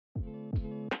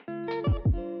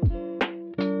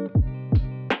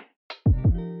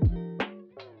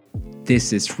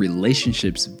This is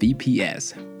Relationships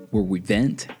VPS, where we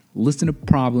vent, listen to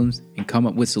problems, and come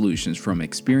up with solutions from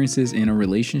experiences in our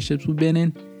relationships we've been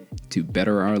in to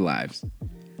better our lives.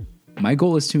 My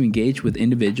goal is to engage with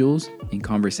individuals in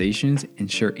conversations and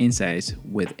share insights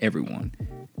with everyone.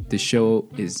 The show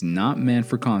is not meant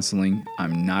for counseling.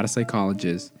 I'm not a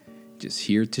psychologist, just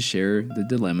here to share the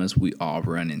dilemmas we all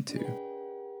run into.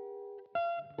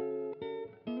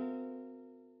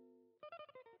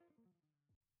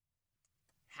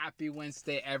 Happy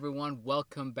Wednesday, everyone.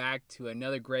 Welcome back to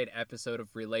another great episode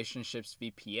of Relationships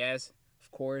VPS.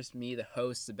 Of course, me, the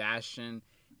host, Sebastian.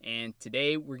 And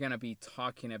today we're going to be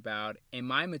talking about,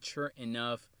 am I mature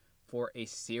enough for a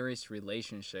serious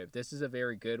relationship? This is a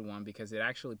very good one because it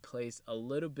actually plays a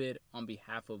little bit on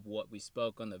behalf of what we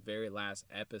spoke on the very last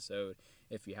episode,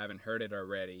 if you haven't heard it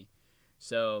already.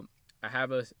 So I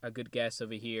have a good guest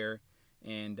over here,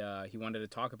 and he wanted to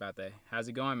talk about that. How's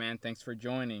it going, man? Thanks for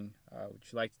joining. Would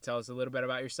you like to tell us a little bit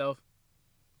about yourself?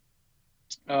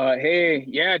 Hey,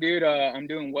 yeah, dude, I'm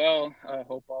doing well.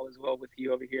 Hope all is well with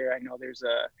you over here. I know there's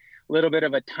a little bit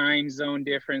of a time zone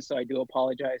difference, so I do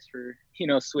apologize for,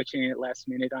 switching it last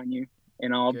minute on you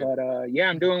and all. Good. But yeah,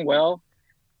 I'm doing well.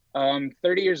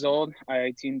 30 years old.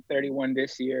 I turned 31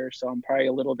 this year, so I'm probably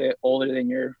a little bit older than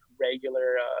your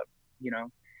regular, you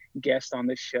know, guest on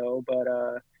this show. But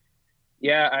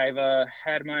yeah, I've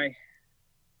had my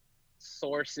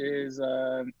sources,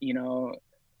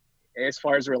 as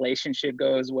far as relationship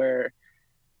goes, where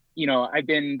I've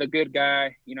been the good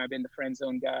guy, I've been the friend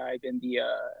zone guy, I've been the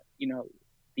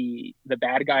the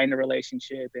bad guy in the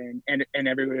relationship, and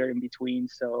everywhere in between.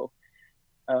 So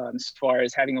as far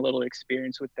as having a little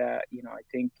experience with that, I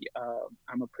think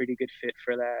I'm a pretty good fit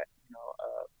for that.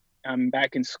 I'm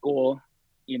back in school,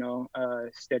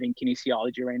 studying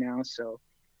kinesiology right now, so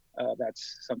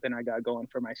that's something I got going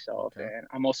for myself. Okay. And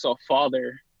I'm also a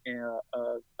father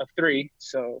of three,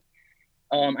 so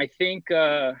I think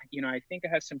I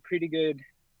have some pretty good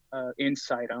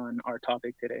insight on our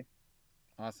topic today.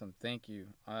 Awesome. Thank you.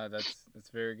 That's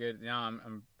very good. Yeah,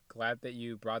 I'm glad that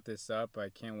you brought this up. I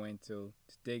can't wait to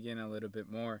dig in a little bit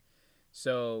more.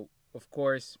 So, of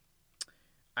course,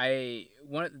 I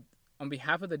want on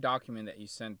behalf of the document that you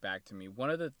sent back to me, one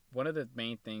of the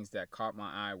main things that caught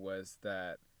my eye was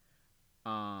that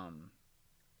um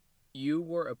you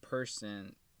were a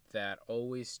person that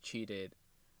always cheated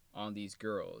on these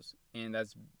girls, and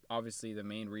that's obviously the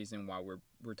main reason why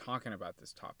we're talking about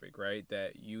this topic, right?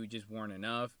 That you just weren't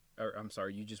enough, or I'm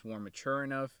sorry, you just weren't mature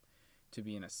enough to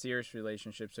be in a serious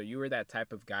relationship. So you were that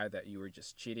type of guy that you were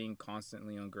just cheating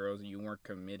constantly on girls and you weren't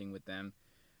committing with them.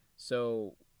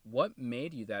 So what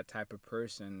made you that type of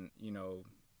person?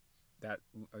 That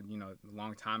a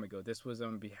long time ago. This was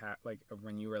on behalf like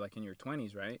when you were like in your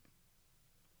 20s, right?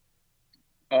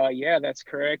 Yeah, that's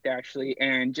correct, actually.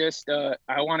 And just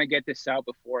I want to get this out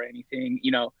before anything.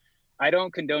 I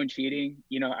don't condone cheating.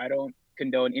 I don't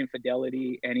condone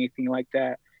infidelity, anything like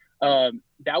that.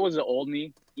 That was the old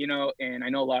me, and I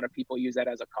know a lot of people use that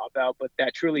as a cop out, but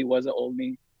that truly was the old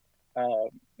me. Um,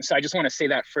 so I just want to say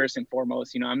that first and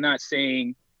foremost. I'm not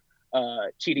saying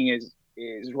cheating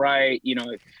is right.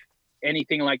 If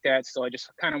anything like that. So I just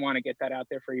kind of want to get that out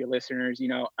there for your listeners.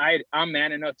 I'm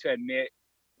man enough to admit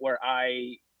where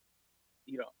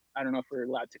you know, I don't know if we're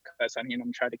allowed to cuss on here. And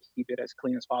I'm trying to keep it as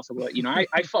clean as possible.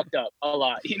 I fucked up a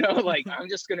lot. Like I'm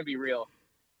just gonna be real.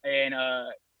 And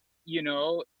you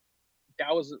know, that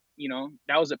was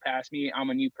a past me. I'm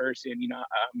a new person.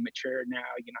 I'm mature now.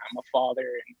 I'm a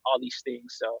father and all these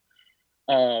things. So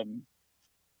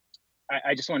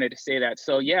I just wanted to say that.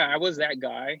 So yeah, I was that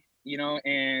guy.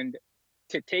 And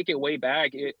to take it way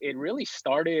back, it really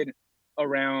started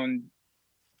around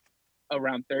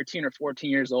 13 or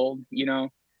 14 years old.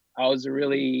 I was a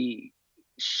really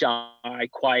shy,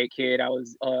 quiet kid. I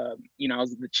was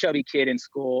the chubby kid in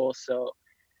school. So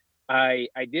I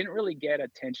didn't really get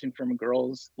attention from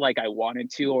girls like I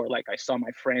wanted to, or like I saw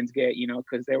my friends get,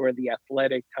 because they were the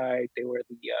athletic type. They were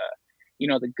the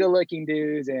good looking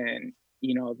dudes, and,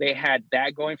 they had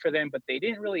that going for them, but they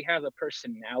didn't really have the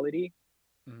personality,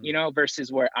 Mm-hmm.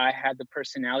 versus where I had the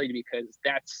personality, because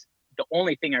that's the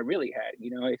only thing I really had.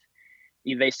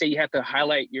 If they say you have to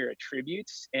highlight your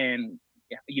attributes and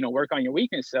work on your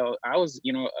weakness. So I was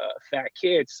a fat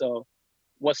kid. So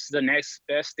what's the next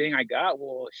best thing I got?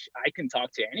 Well, I can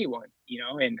talk to anyone.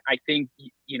 And I think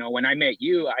when I met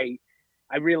you, I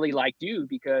really liked you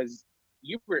because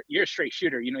you're a straight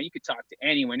shooter. You could talk to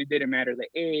anyone. It didn't matter the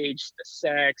age, the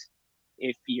sex,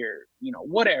 if you're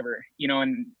whatever.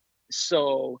 And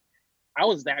so I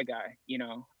was that guy.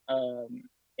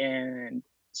 And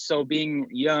so being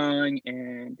young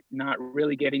and not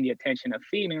really getting the attention of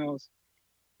females,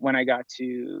 when I got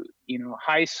to,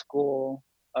 high school,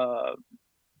 uh,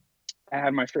 I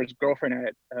had my first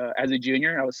girlfriend as a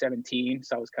junior. I was 17,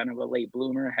 so I was kind of a late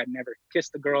bloomer. I had never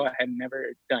kissed a girl. I had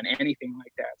never done anything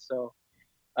like that. So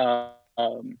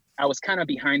I was kind of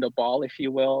behind the ball, if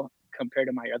you will, compared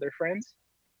to my other friends.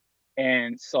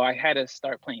 And so I had to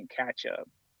start playing catch up.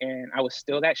 And I was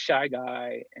still that shy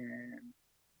guy and,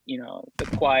 the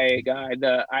quiet guy.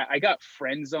 I got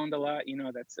friend zoned a lot.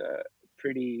 That's a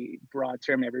pretty broad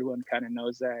term. Everyone kind of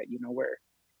knows that, where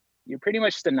you're pretty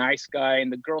much the nice guy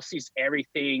and the girl sees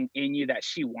everything in you that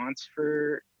she wants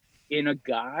for in a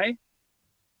guy,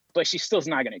 but she still's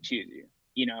not going to choose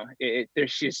you.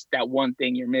 There's just that one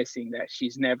thing you're missing that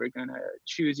she's never going to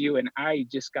choose you. And I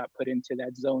just got put into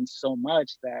that zone so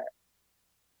much that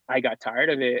I got tired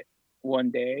of it one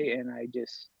day and I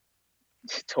just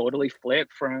totally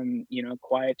flipped from,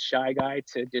 quiet, shy guy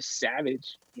to just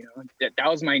savage. That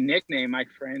was my nickname. My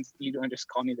friends, just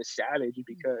call me the savage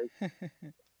because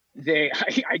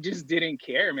I just didn't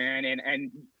care, man.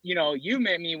 And you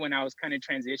met me when I was kind of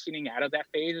transitioning out of that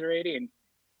phase already. And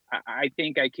I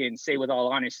think I can say with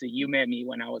all honesty, you met me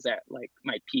when I was at like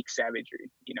my peak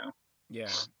savagery. Yeah,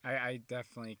 I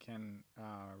definitely can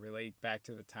relate back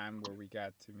to the time where we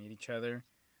got to meet each other.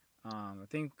 I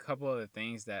think a couple of the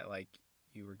things that like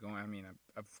you were going. I mean,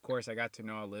 of course, I got to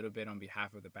know a little bit on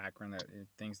behalf of the background that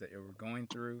things that you were going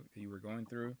through,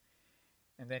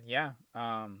 and then yeah,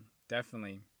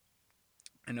 definitely.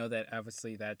 I know that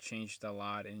obviously that changed a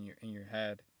lot in your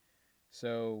head.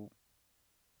 So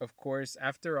of course,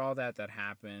 after all that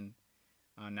happened,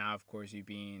 now of course you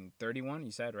being 31,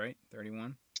 you said right,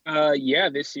 31. Yeah,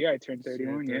 this year I turned This year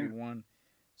 31. Yeah. 31.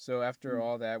 So after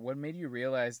all that, what made you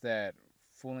realize that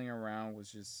fooling around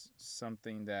was just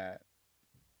something that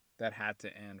had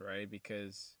to end, right?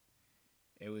 Because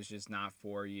it was just not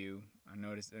for you. I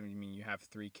noticed. I mean, you have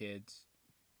 3 kids.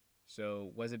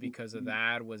 So was it because of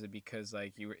that? Was it because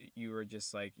like you were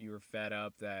just like you were fed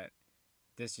up that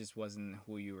this just wasn't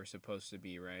who you were supposed to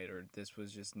be, right? Or this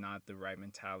was just not the right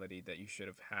mentality that you should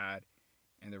have had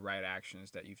and the right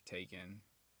actions that you've taken.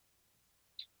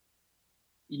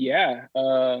 Yeah.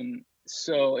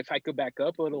 So if I could back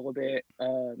up a little bit,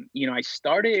 I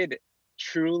started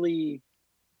truly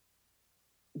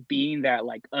being that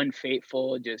like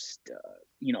unfaithful, just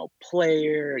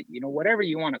player, whatever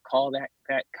you want to call that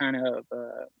kind of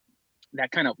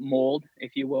mold,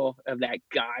 if you will, of that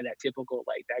guy, that typical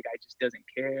like that guy just doesn't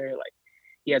care. Like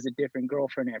he has a different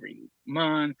girlfriend every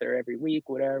month or every week,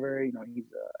 whatever.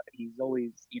 He's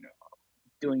always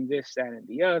doing this, that, and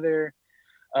the other.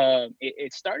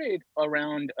 It started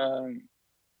around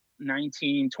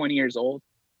 19, 20 years old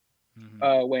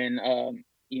Mm-hmm. when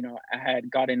I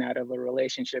had gotten out of a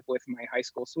relationship with my high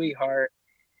school sweetheart,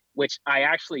 which I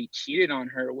actually cheated on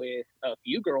her with a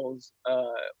few girls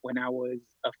when I was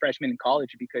a freshman in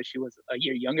college because she was a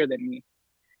year younger than me.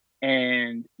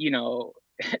 And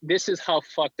this is how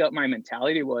fucked up my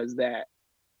mentality was, that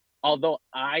although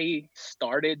I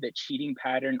started the cheating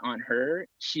pattern on her,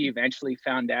 she eventually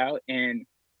found out, and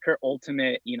her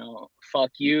ultimate,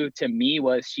 fuck you to me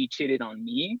was she cheated on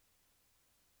me.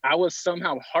 I was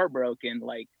somehow heartbroken,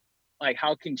 like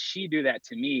how can she do that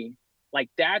to me? Like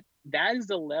that is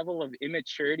the level of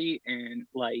immaturity and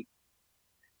like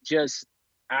just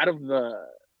out of the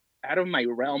out of my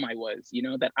realm I was,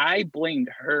 that I blamed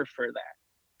her for that,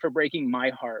 for breaking my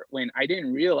heart when I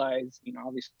didn't realize,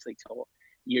 obviously till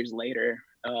years later,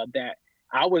 that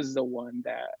I was the one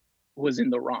that was in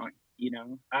the wrong.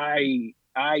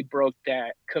 I broke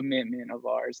that commitment of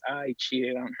ours. I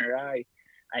cheated on her.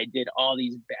 I did all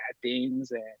these bad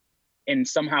things, and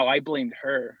somehow I blamed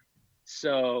her.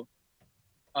 So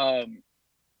um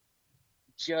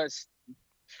just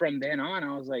from then on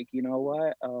I was like, you know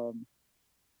what?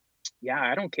 Yeah,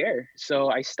 I don't care. So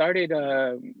I just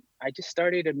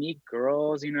started to meet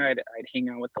girls. I'd hang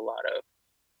out with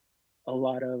a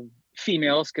lot of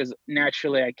females because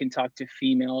naturally I can talk to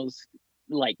females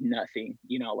like nothing.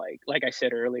 Like I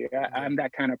said earlier, Yeah. I'm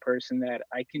that kind of person that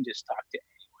I can just talk to anyone,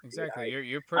 Exactly. You're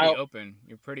dude. pretty open.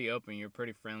 You're pretty open. You're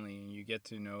pretty friendly, and you get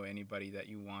to know anybody that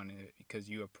you want because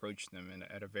you approach them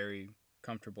at a very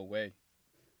comfortable way.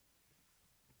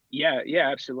 Yeah, yeah,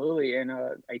 absolutely. And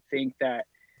I think that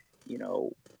you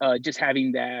know just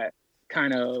having that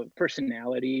kind of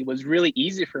personality was really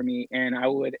easy for me, and I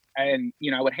would hang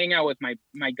out with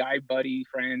my guy buddy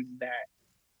friends that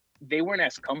they weren't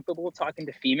as comfortable talking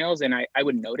to females, and I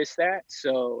would notice that.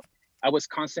 So I was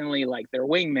constantly like their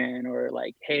wingman, or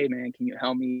like, hey man, can you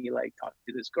help me like talk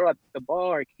to this girl at the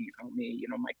bar? Can you help me,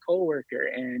 my coworker?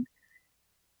 And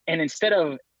instead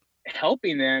of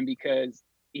helping them, because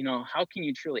how can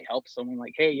you truly help someone?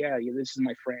 Like, hey, yeah, this is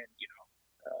my friend,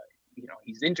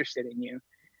 he's interested in you.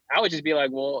 I would just be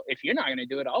like, well, if you're not going to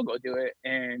do it, I'll go do it.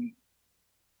 And,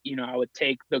 I would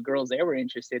take the girls they were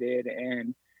interested in.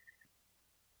 And,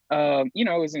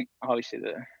 it wasn't obviously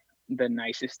the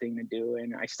nicest thing to do.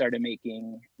 And I started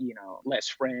making, less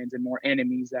friends and more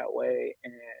enemies that way.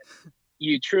 And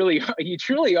you truly, you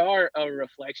truly are a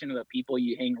reflection of the people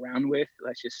you hang around with.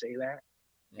 Let's just say that.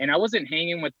 And I Yeah. wasn't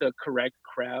hanging with the correct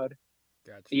crowd.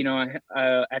 Got you.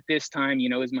 At this time,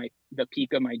 it was the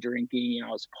peak of my drinking. I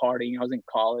was partying. I was in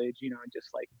college.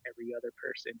 Just like every other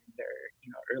person in their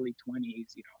early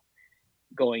 20s.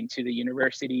 Going to the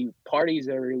university parties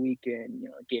every weekend.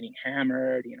 Getting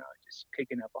hammered. Just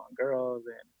picking up on girls.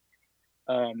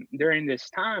 And during this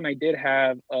time, I did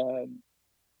have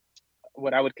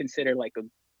what I would consider like a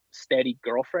steady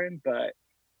girlfriend, but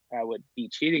I would be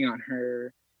cheating on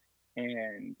her.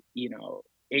 And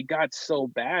it got so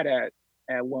bad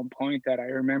at one point that I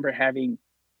remember having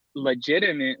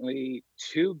legitimately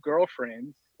two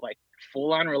girlfriends, like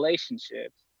full on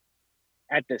relationships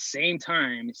at the same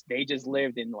time. They just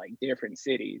lived in like different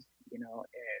cities, and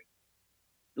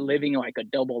living like a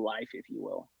double life, if you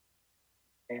will.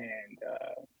 And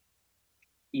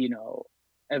you know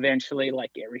eventually,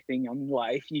 like everything in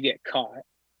life, you get caught,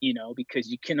 because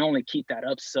you can only keep that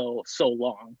up so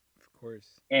long. Of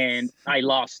course. And I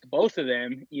lost both of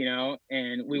them,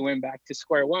 and we went back to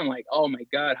square one. Like, oh my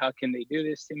God, how can they do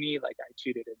this to me? Like, I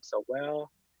treated him so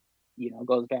well.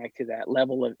 Goes back to that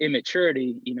level of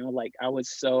immaturity. Like I was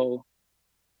so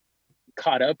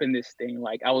caught up in this thing,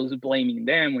 like I was blaming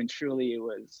them when truly it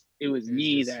was It was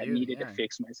me just that you. needed to Yeah.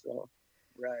 fix myself.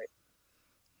 Right.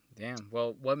 Damn.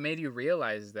 Well, what made you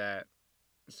realize that?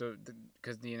 So,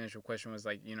 because the initial question was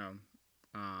like,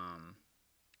 um,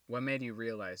 what made you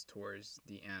realize towards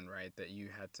the end, right, that you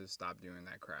had to stop doing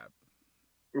that crap?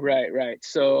 Right.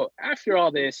 So after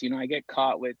all this, I get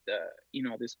caught with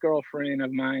this girlfriend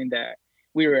of mine that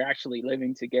we were actually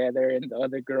living together, and the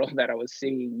other girl that I was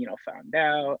seeing, found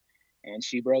out, and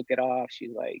she broke it off.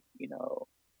 She's like,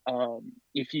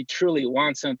 if you truly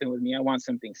want something with me, I want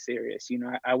something serious.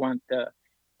 I want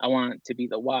to be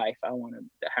the wife. I want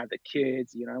to have the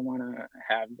kids. I want to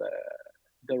have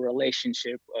the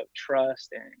relationship of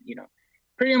trust, and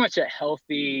pretty much a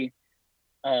healthy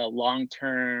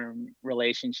long-term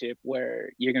relationship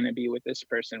where you're going to be with this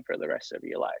person for the rest of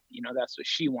your life. That's what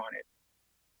she wanted.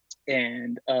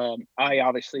 And I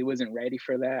obviously wasn't ready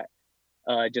for that,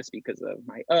 just because of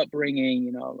my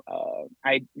upbringing.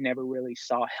 I never really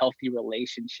saw healthy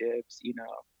relationships.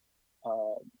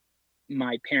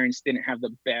 My parents didn't have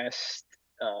the best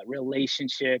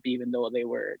relationship, even though they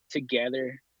were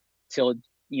together till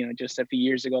just a few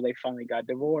years ago they finally got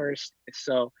divorced.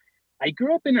 So I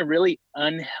grew up in a really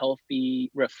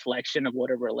unhealthy reflection of what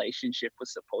a relationship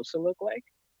was supposed to look like,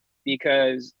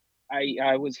 because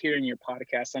I was hearing your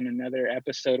podcast on another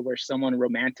episode where someone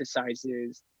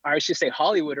romanticizes, or I should say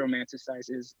Hollywood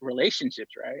romanticizes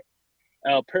relationships, right?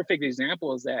 A perfect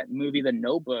example is that movie The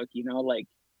Notebook. Like,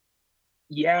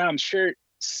 yeah, I'm sure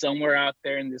somewhere out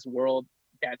there in this world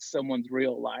that's someone's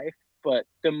real life, but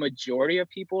the majority of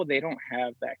people, they don't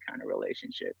have that kind of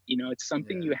relationship. It's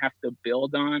something you Yeah. have to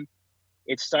build on.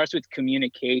 It starts with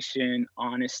communication,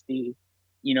 honesty,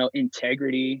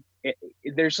 integrity.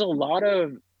 There's a lot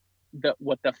of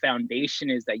what the foundation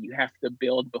is that you have to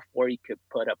build before you could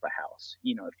put up a house,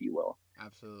 if you will.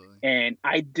 Absolutely. And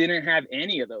I didn't have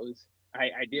any of those.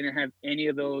 I didn't have any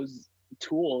of those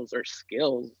tools or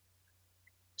skills.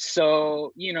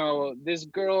 So this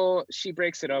girl, she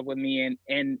breaks it up with me,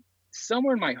 and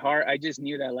somewhere in my heart I just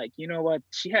knew that, like, what,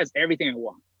 she has everything I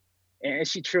want, and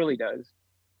she truly does.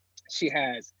 She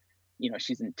has,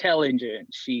 she's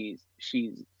intelligent, she's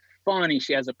funny,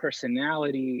 she has a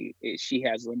personality, she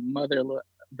has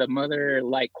the mother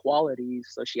like qualities.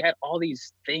 So she had all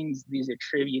these things, these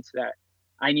attributes that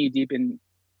I knew deep in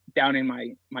down in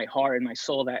my heart and my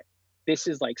soul, that this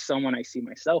is like someone I see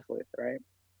myself with, right?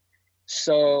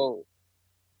 So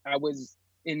I was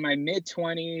in my mid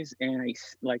 20s, and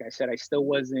like I said, I still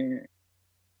wasn't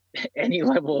any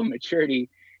level of maturity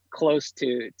close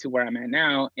to where I'm at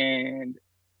now. And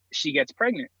she gets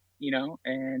pregnant,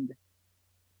 and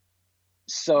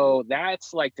so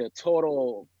that's like the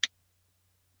total,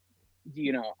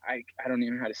 I don't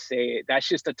even know how to say it. That's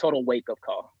just a total wake up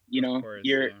call. Of course.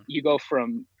 Yeah. You go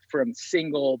from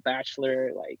single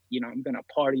bachelor, like, I'm gonna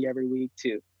party every week,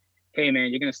 to, hey man,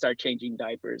 you're gonna start changing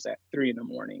diapers at 3 in the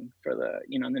morning for the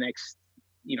next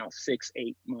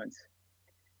 6-8 months.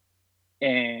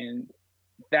 And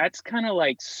that's kind of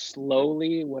like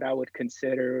slowly what I would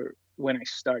consider when I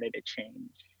started to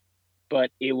change.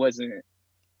 But it wasn't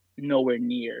nowhere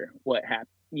near what happened,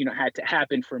 had to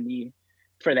happen for me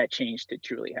for that change to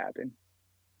truly happen.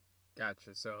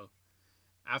 Gotcha. So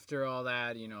after all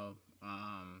that,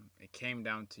 it came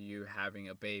down to you having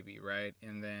a baby, right?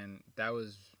 And then that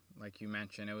was, like you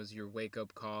mentioned, it was your wake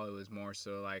up call. It was more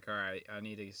so like, all right, I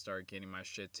need to start getting my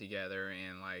shit together,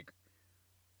 and like,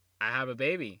 I have a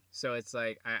baby. So it's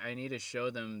like, I need to show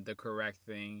them the correct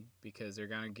thing because they're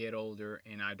going to get older,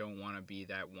 and I don't want to be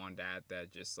that one dad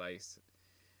that just like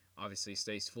obviously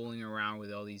stays fooling around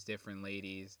with all these different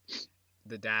ladies.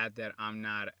 The dad that I'm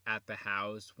not at the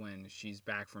house when she's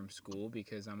back from school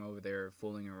because I'm over there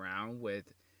fooling around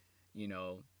with, you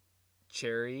know,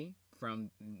 Cherry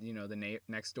from, the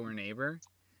next door neighbor.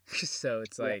 So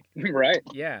it's Yeah. like, Right.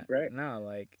 yeah, Right. no,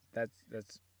 like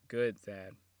that's good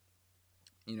that,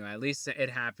 at least it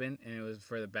happened and it was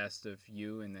for the best of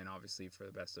you, and then obviously for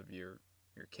the best of your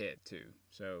kid too.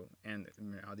 So, and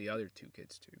the other two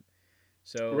kids too.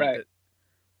 So Right. the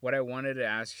what I wanted to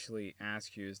actually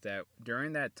ask you is that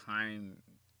during that time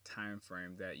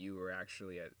frame that you were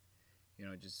actually at,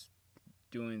 just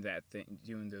doing that thing,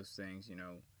 doing those things,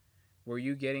 were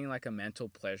you getting like a mental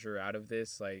pleasure out of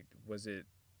this? Like, was it,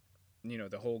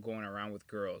 the whole going around with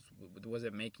girls? Was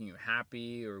it making you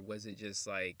happy, or was it just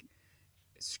like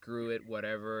screw it,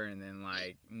 whatever, and then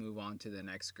like move on to the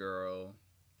next girl?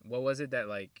 What was it that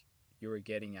like you were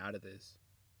getting out of this?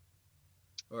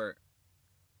 Or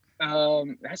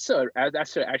That's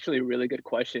actually a really good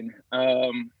question.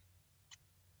 I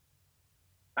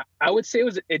would say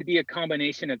it'd be a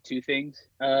combination of two things.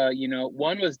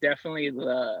 One was definitely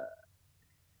the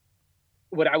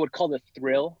what I would call the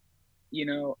thrill. You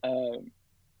know,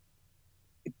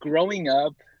 growing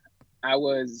up, I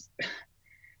was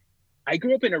I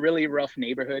grew up in a really rough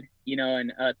neighborhood,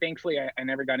 and thankfully I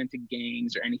never got into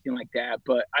gangs or anything like that.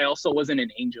 But I also wasn't an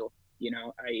angel.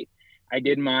 I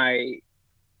did my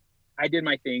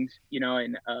things,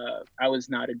 and I was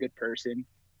not a good person.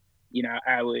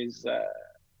 I was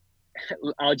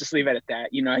I'll just leave it at that.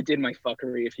 I did my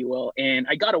fuckery, if you will, and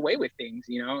I got away with things,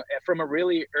 from a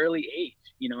really early age.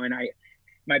 And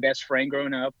my best friend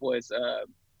growing up was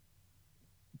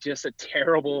just a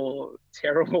terrible,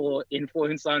 terrible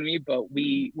influence on me, but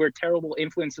we were terrible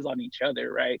influences on each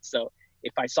other, right? So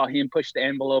if I saw him push the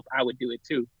envelope, I would do it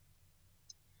too.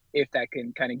 If that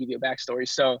can kind of give you a backstory.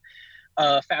 So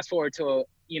fast forward to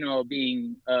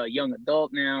being a young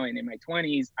adult now and in my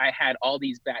 20s, I had all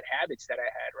these bad habits that I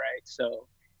had, right? So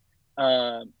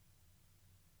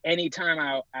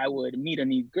anytime I would meet a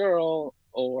new girl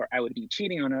or I would be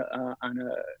cheating on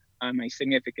my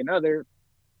significant other,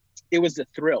 it was a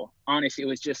thrill. Honestly, it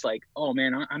was just like, oh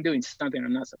man, I'm doing something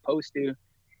I'm not supposed to.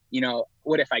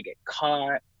 What if I get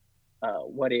caught?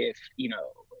 What if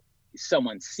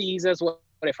someone sees us? What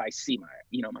if I see my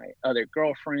other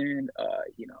girlfriend?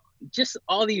 Just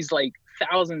all these like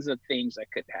thousands of things that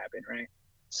could happen, right?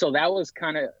 So that was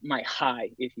kind of my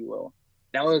high, if you will.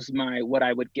 That was my what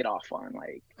I would get off on,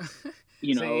 like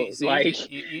so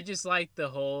like you just like the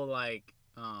whole like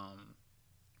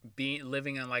being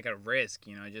living on like a risk,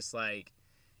 just like,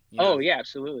 you know oh yeah,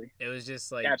 absolutely, it was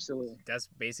just like absolutely. that's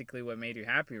basically what made you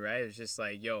happy, right? It was just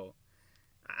like, yo,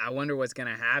 I wonder what's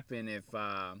gonna happen if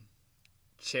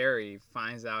Cherry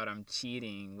finds out I'm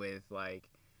cheating with like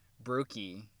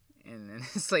Brookie, and then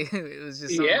it's like it was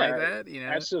just something like Yeah,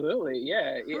 that. absolutely.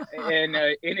 Yeah, and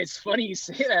it's funny you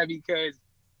say that because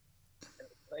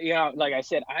like I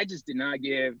said, I just did not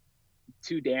give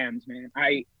two damns, man.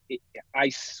 I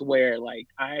swear, like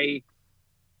I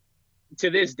to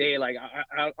this day, like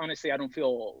I honestly I don't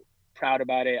feel proud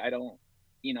about it. I don't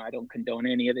condone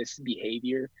any of this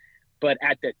behavior. But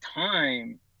at the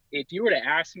time, if you were to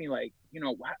ask me, like,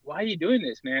 why are you doing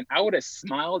this, man? I would have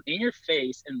smiled in your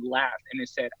face and laughed and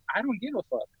said, I don't give a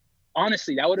fuck.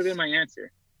 Honestly, that would have been my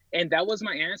answer. And that was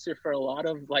my answer for a lot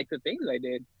of like the things I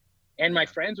did. And my Yeah.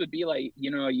 friends would be like,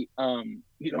 you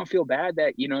don't feel bad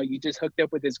that you just hooked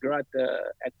up with this girl at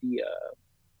the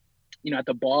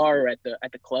bar or at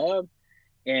the club,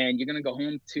 and you're gonna go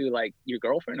home to like your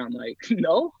girlfriend. I'm like,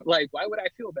 no, like why would I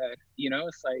feel bad?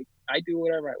 It's like I do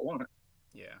whatever I want.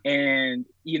 Yeah. And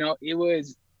it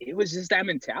was just that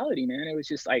mentality, man. It was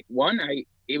just like, one,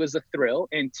 it was a thrill,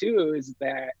 and two is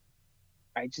that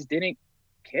I just didn't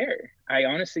care. I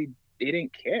honestly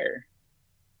didn't care.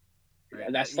 Right.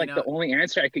 That's like the only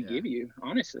answer I could Yeah. give you,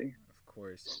 honestly. Of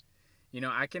course.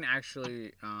 I can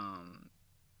actually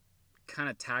kind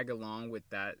of tag along with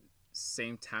that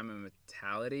same time of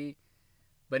mentality,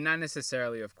 but not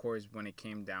necessarily, of course, when it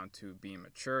came down to being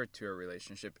mature to a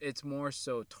relationship. It's more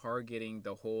so targeting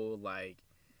the whole like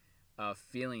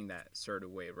feeling that sort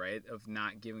of way, right? Of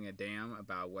not giving a damn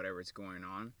about whatever's going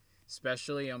on.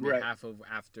 especially on Right. behalf of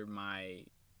after my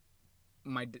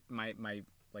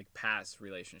like past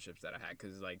relationships that I had,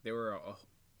 because like they were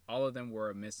all of them were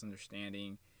a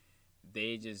misunderstanding.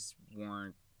 They just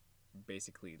weren't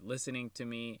basically listening to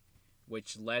me,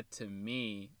 which led to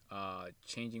me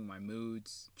changing my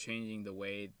moods, changing the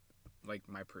way, like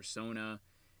my persona,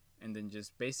 and then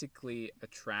just basically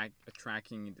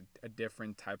attracting a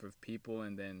different type of people,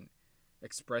 and then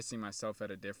expressing myself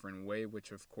at a different way,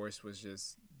 which of course was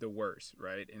just the worst,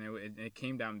 right? And it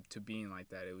came down to being like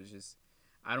that. It was just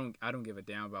I don't give a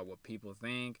damn about what people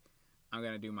think. I'm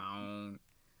gonna do my own.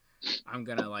 I'm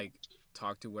gonna like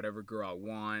talk to whatever girl I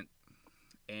want,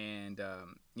 and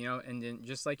and then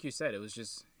just like you said, it was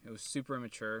super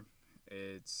immature.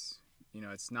 It's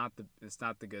it's not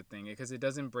the good thing, because it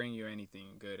doesn't bring you anything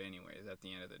good anyways at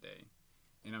the end of the day.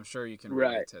 And I'm sure you can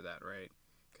relate Right. to that, right?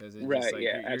 Because it's just Right. like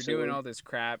Yeah, you're doing absolutely. all this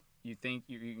crap. You think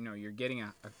you're getting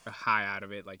a high out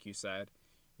of it, like you said.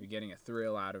 You're getting a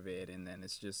thrill out of it, and then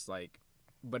it's just like,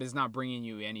 but it's not bringing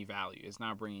you any value. It's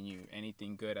not bringing you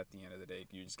anything good at the end of the day.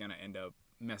 You're just gonna end up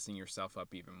messing yourself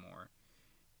up even more.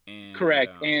 And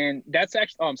Correct. And that's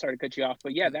actually, oh, I'm sorry to cut you off,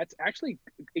 but yeah, that's actually,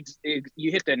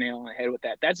 you hit the nail on the head with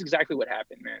that. That's exactly what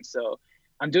happened, man. So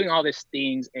I'm doing all these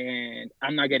things and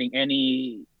I'm not getting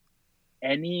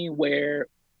anywhere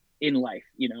in life.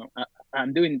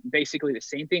 I'm doing basically the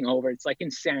same thing over. It's like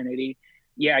insanity.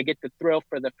 Yeah, I get the thrill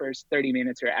for the first 30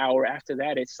 minutes or hour. After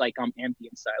that, it's like I'm empty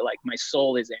inside. Like my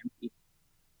soul is empty.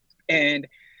 And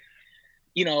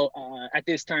at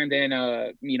this time, then,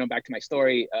 back to my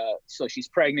story. So she's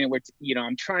pregnant.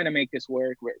 I'm trying to make this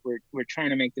work. We're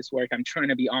trying to make this work. I'm trying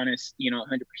to be honest,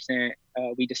 100%.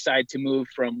 We decide to move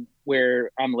from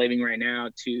where I'm living right now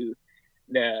to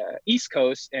the East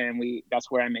Coast, and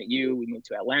that's where I met you. We moved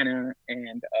to Atlanta,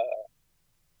 and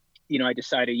I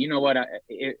decided, you know what,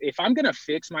 if I'm gonna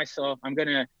fix myself, I'm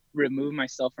gonna remove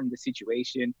myself from the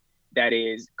situation that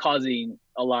is causing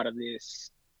a lot of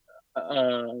this,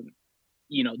 uh,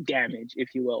 damage,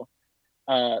 if you will.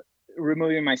 Uh,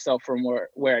 Removing myself from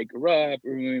where I grew up,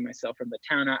 removing myself from the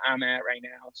town I'm at right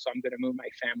now. So I'm gonna move my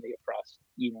family across,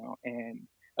 and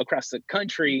across the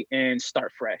country and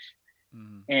start fresh.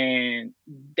 mm, And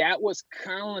that was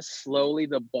kind of slowly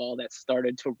the ball that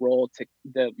started to roll to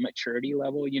the maturity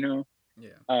level. yeah,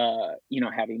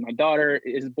 Having my daughter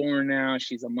is born now.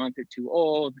 She's a month or two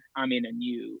old. I'm in a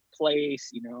new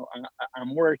place.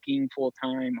 I'm working full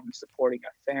time. I'm supporting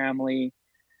a family.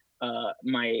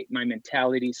 My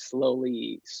mentality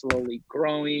slowly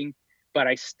growing, but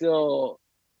I still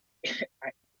I,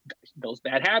 those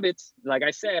bad habits, like I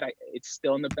said, it's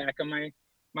still in the back of my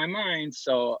mind.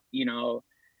 So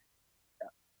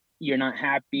you're not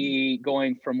happy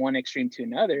going from one extreme to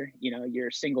another. You're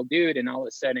a single dude, and all of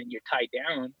a sudden you're tied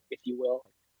down, if you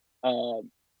will.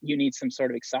 You need some sort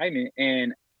of excitement,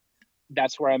 and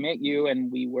that's where I met you,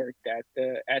 and we worked at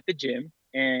the gym,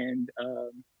 and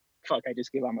fuck, I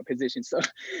just gave out my position. So,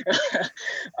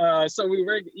 so we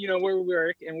work, where we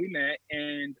work, and we met,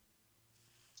 and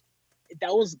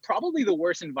that was probably the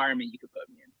worst environment you could put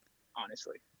me in,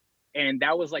 honestly. And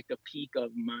that was like the peak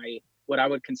of my what I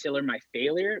would consider my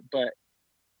failure, but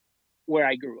where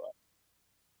I grew up.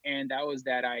 And that was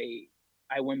that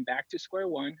I went back to square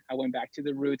one. I went back to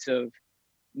the roots of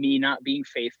me not being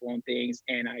faithful and things,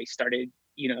 and I started,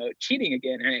 cheating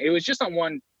again. And it was just on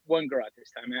one girl at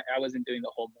this time. I wasn't doing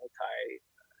the whole multi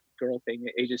girl thing.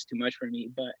 It was just too much for me.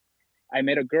 But I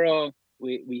met a girl.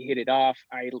 We hit it off.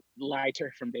 I lied to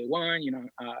her from day one.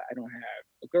 I don't have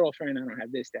a girlfriend. I don't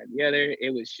have this, that, and the other.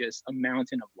 It was just a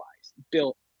mountain of lies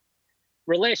built.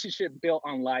 Relationship built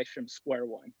on lies from square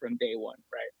one, from day one,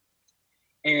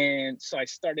 right? And so I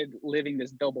started living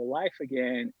this double life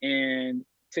again. And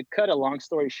to cut a long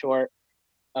story short,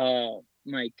 uh,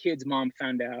 my kid's mom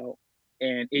found out,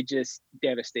 and it just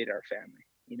devastated our family.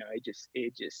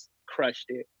 It just crushed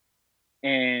it.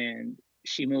 And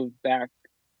she moved back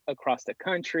across the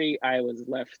country. I was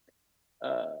left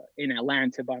in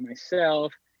Atlanta by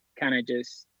myself, kind of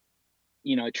just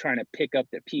trying to pick up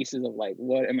the pieces of like,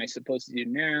 what am I supposed to do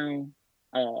now?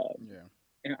 Uh, yeah,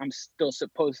 and I'm still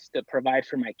supposed to provide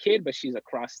for my kid, but she's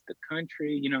across the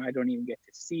country. I don't even get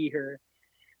to see her.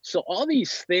 So all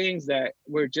these things that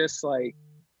were just like,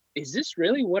 is this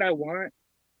really what I want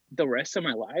the rest of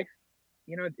my life?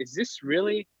 Is this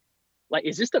really like,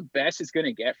 is this the best it's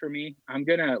gonna get for me? I'm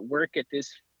gonna work at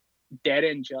this dead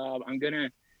end job. I'm gonna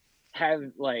have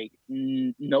like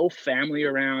no family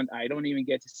around. I don't even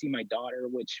get to see my daughter,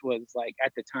 which was like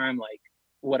at the time, like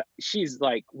what she's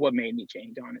like, what made me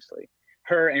change, honestly.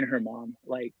 Her and her mom.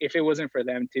 Like, if it wasn't for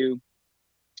them too,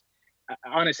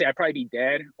 honestly, I'd probably be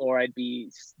dead, or I'd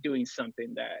be doing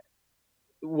something that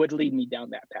would lead me down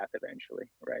that path eventually,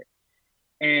 right?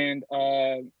 And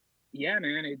yeah,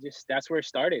 man, it just that's where it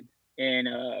started. And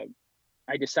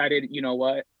I decided, you know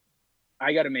what,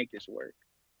 I got to make this work.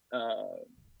 Uh,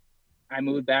 I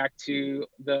moved back to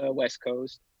the West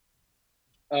Coast.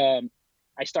 Um,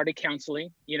 I started counseling,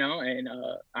 and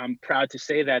I'm proud to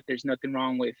say that there's nothing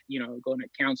wrong with, going to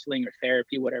counseling or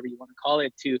therapy, whatever you want to call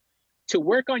it, to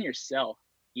work on yourself,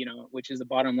 which is the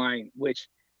bottom line. Which,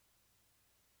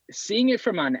 seeing it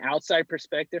from an outside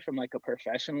perspective, from like a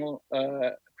professional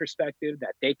perspective,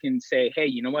 that they can say, hey,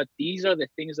 you know what, these are the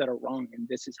things that are wrong, and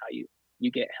this is how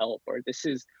you get help, or this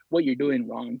is what you're doing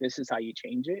wrong, this is how you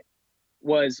change it,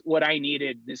 was what I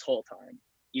needed this whole time,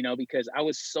 because I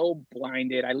was so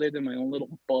blinded. I lived in my own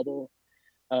little bubble.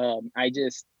 I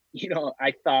just,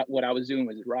 I thought what I was doing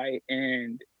was right.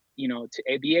 And,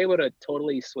 to be able to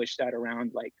totally switch that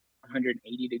around like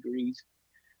 180 degrees,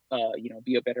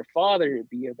 be a better father,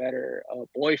 be a better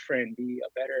boyfriend, be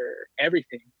a better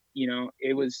everything,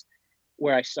 it was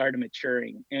where I started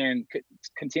maturing and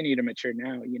continue to mature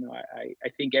now. I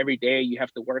think every day you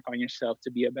have to work on yourself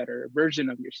to be a better version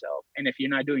of yourself. And if you're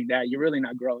not doing that, you're really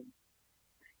not growing.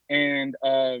 And,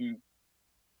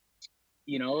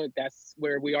 that's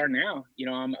where we are now.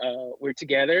 We're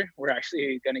together. We're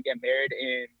actually going to get married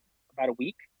in about a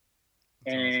week.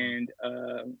 That's awesome.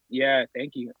 And yeah,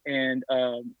 thank you. And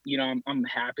I'm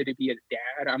happy to be a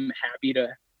dad. I'm happy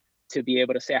to be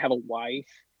able to say I have a wife.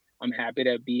 I'm happy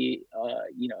to be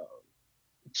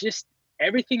just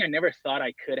everything I never thought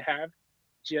I could have,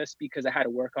 just because I had to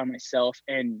work on myself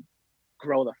and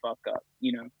grow the fuck up.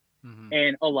 Mm-hmm.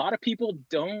 And a lot of people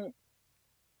don't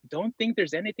think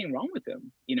there's anything wrong with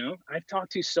them. I've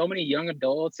talked to so many young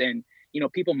adults and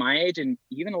people my age and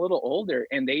even a little older,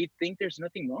 and they think there's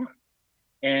nothing wrong.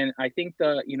 And I think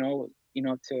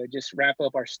to just wrap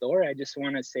up our story, I just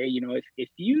want to say, if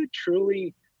you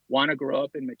truly want to grow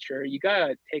up and mature, you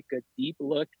gotta take a deep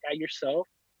look at yourself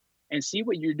and see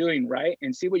what you're doing right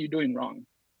and see what you're doing wrong.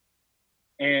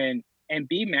 And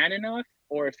be man enough,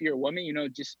 or if you're a woman,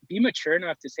 just be mature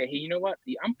enough to say, hey, you know what?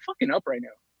 I'm fucking up right now.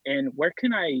 And where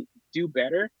can I do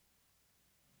better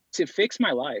to fix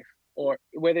my life? Or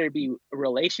whether it be a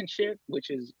relationship, which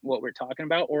is what we're talking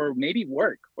about, or maybe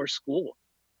work or school,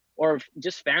 or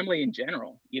just family in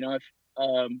general. If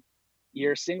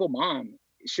you're a single mom,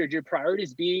 should your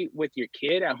priorities be with your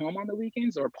kid at home on the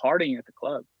weekends or partying at the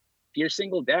club? If you're a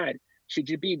single dad, should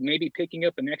you be maybe picking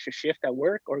up an extra shift at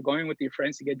work or going with your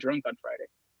friends to get drunk on Friday?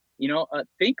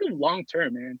 Think of long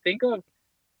term, man. Think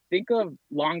of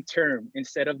long term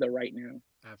instead of the right now.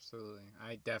 Absolutely.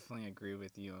 I definitely agree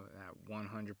with you at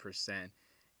 100%.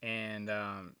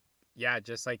 And yeah,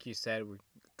 just like you said, we're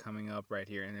coming up right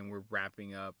here and then we're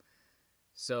wrapping up.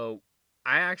 So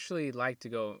I actually like to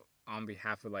go on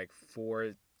behalf of like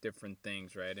four different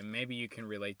things, right? And maybe you can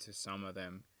relate to some of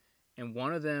them. And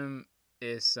one of them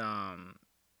is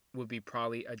would be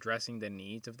probably addressing the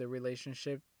needs of the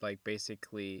relationship, like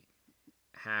basically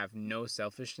have no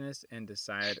selfishness and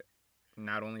decide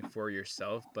not only for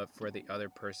yourself but for the other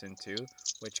person too,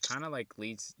 which kind of like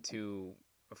leads to,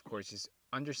 of course, just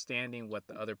understanding what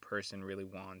the other person really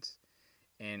wants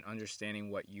and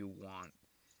understanding what you want.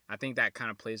 I think that kind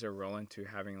of plays a role into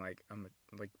having like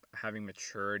having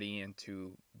maturity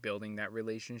into building that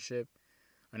relationship.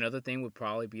 Another thing would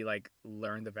probably be like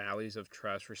learn the values of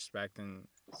trust, respect, and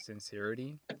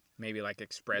sincerity. Maybe like Right.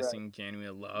 expressing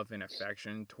genuine love and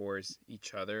affection towards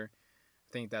each other.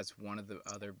 I think that's one of the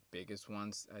other biggest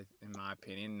ones, in my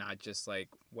opinion. Not just like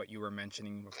what you were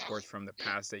mentioning, of course, from the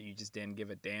past that you just didn't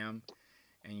give a damn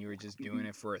and you were just doing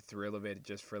it for a thrill of it,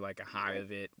 just for like a high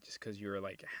of it, just because you were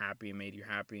like happy, it made you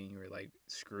happy, and you were like,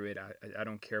 screw it, I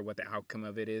don't care what the outcome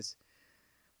of it is.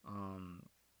 Um,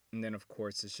 and then of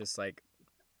course it's just like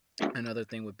another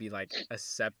thing would be like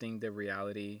accepting the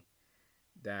reality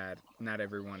that not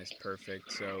everyone is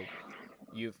perfect. So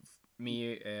you,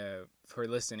 me, for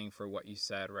listening for what you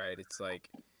said, right? It's like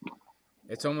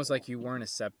it's almost like you weren't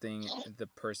accepting the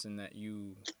person that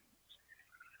you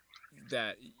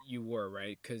were,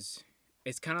 right? Because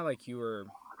it's kind of like you were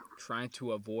trying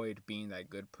to avoid being that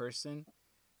good person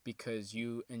because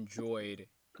you enjoyed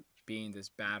being this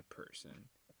bad person.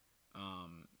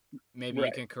 Um, Maybe you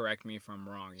Right. can correct me if I'm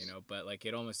wrong, but like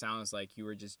it almost sounds like you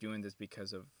were just doing this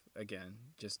because of, again,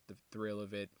 just the thrill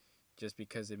of it, just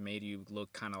because it made you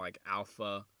look kind of like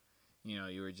alpha.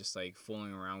 You were just like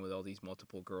fooling around with all these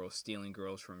multiple girls, stealing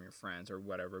girls from your friends or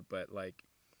whatever. But like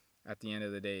at the end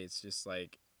of the day, it's just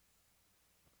like,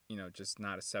 just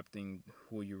not accepting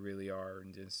who you really are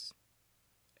and just,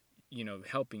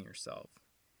 helping yourself.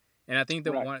 And I think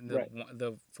the Right. one, Right.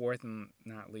 the fourth and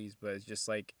not least, but it's just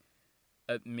like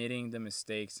admitting the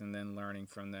mistakes and then learning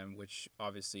from them, which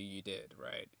obviously you did,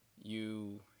 right?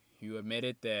 You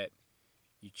admitted that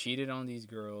you cheated on these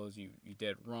girls, you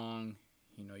did wrong,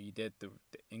 you did the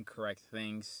incorrect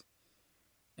things,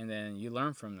 and then you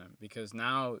learn from them because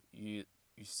now you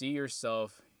see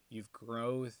yourself, you've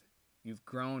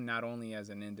grown not only as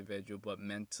an individual but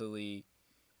mentally,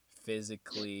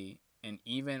 physically, and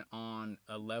even on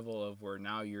a level of where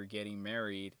now you're getting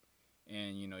married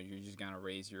and you're just gonna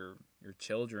raise your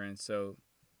children. So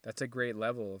that's a great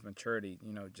level of maturity,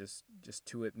 just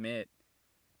to admit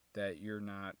that you're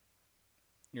not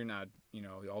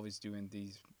always doing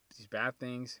these bad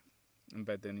things,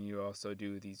 but then you also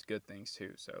do these good things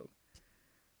too. So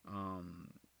um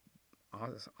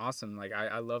awesome. Like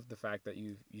I love the fact that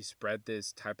you spread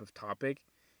this type of topic,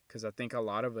 because I think a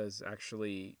lot of us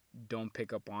actually don't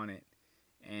pick up on it.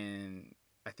 And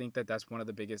I think that that's one of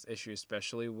the biggest issues,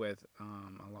 especially with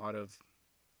a lot of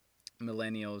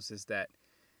millennials, is that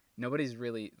nobody's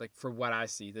really, like, for what I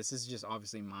see, this is just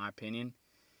obviously my opinion.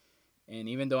 And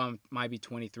even though I might be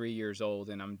 23 years old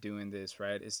and I'm doing this,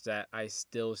 right, it's that I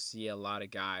still see a lot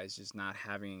of guys just not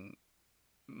having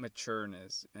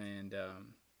matureness and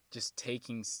just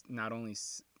taking not only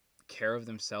care of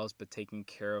themselves, but taking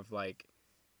care of, like,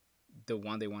 the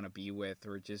one they want to be with,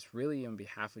 or just really on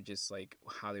behalf of just like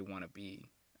how they want to be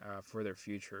for their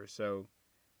future. So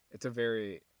it's a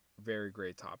very, very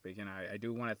great topic. And I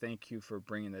do want to thank you for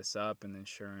bringing this up and then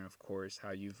sharing, of course,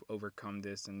 how you've overcome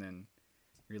this and then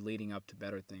you're leading up to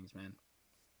better things, man.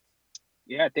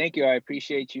 Yeah, thank you. I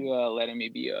appreciate you letting me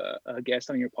be a guest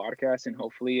on your podcast, and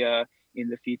hopefully, in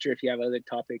the future, if you have other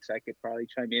topics, I could probably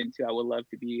chime into. I would love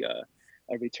to be a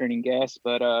returning guest,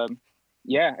 but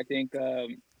yeah, I think I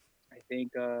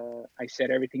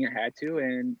said everything I had to,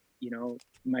 and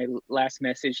my last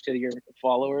message to your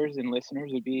followers and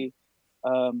listeners would be,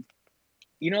 um,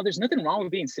 there's nothing wrong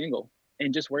with being single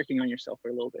and just working on yourself for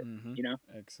a little bit. Mm-hmm. You know,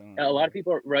 Excellent. a lot Yeah. of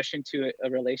people rush into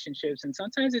relationships, and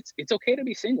sometimes it's okay to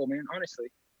be single, man. Honestly,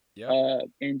 Yep.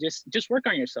 and just work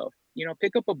on yourself.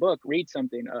 Pick up a book, read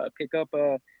something, pick up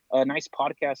a nice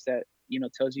podcast that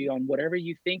tells you on whatever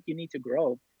you think you need to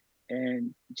grow,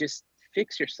 and just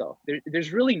fix yourself.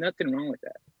 There's really nothing wrong with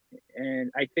that.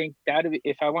 And I think that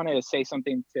if I want to say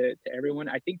something to everyone,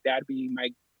 I think that'd be my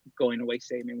going away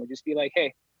statement. Would just be like,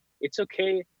 hey, it's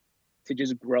okay to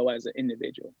just grow as an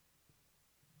individual.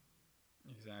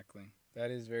 Exactly.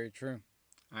 That is very true.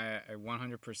 I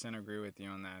 100% agree with you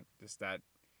on that. Just that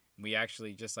we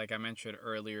actually, just like I mentioned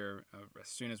earlier, as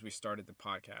soon as we started the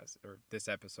podcast or this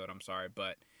episode, I'm sorry,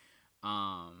 but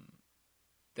um,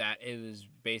 that it was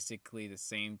basically the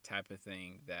same type of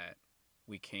thing that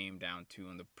we came down to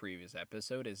in the previous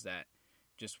episode, is that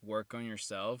just work on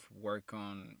yourself, work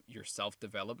on your self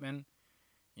development,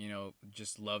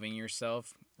 just loving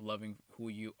yourself, loving who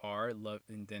you are,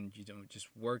 and then you don't just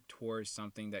work towards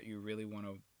something that you really want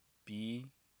to be.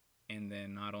 And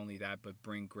then not only that, but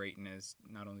bring greatness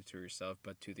not only to yourself,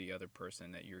 but to the other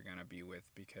person that you're going to be with,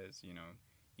 because,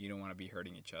 you don't want to be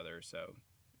hurting each other. So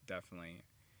definitely.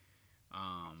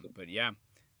 Awesome. But yeah,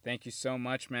 thank you so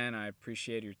much, man. I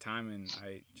appreciate your time. And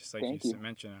I, just like you Thank you.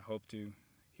 mentioned, I hope to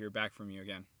hear back from you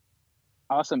again.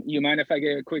 Awesome. You mind if I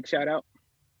give a quick shout out?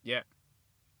 Yeah.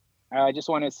 I just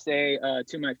want to say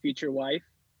to my future wife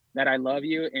that I love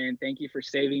you and thank you for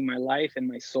saving my life and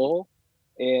my soul.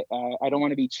 I don't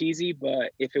want to be cheesy,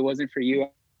 but if it wasn't for you,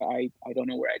 I don't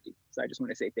know where I'd be. So I just want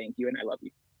to say thank you and I love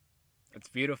you. That's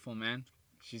beautiful, man.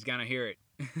 She's going to hear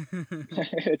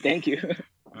it. Thank you.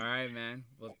 All right, man.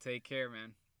 Well, take care,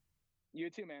 man. You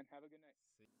too, man. Have a good night.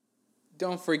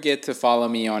 Don't forget to follow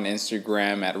me on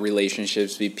Instagram at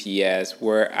RelationshiPS,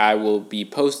 where I will be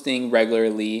posting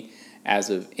regularly as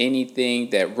of anything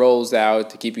that rolls out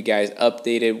to keep you guys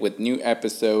updated with new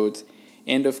episodes.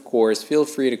 And of course, feel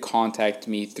free to contact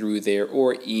me through there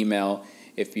or email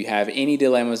if you have any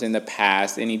dilemmas in the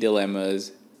past, any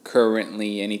dilemmas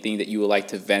currently, anything that you would like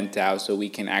to vent out, so we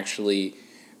can actually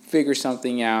figure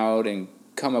something out and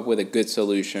come up with a good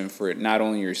solution for not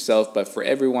only yourself, but for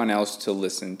everyone else to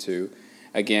listen to.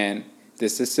 Again,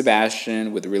 this is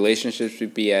Sebastian with Relationships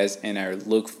with BS, and I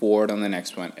look forward on the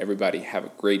next one. Everybody, have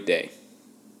a great day.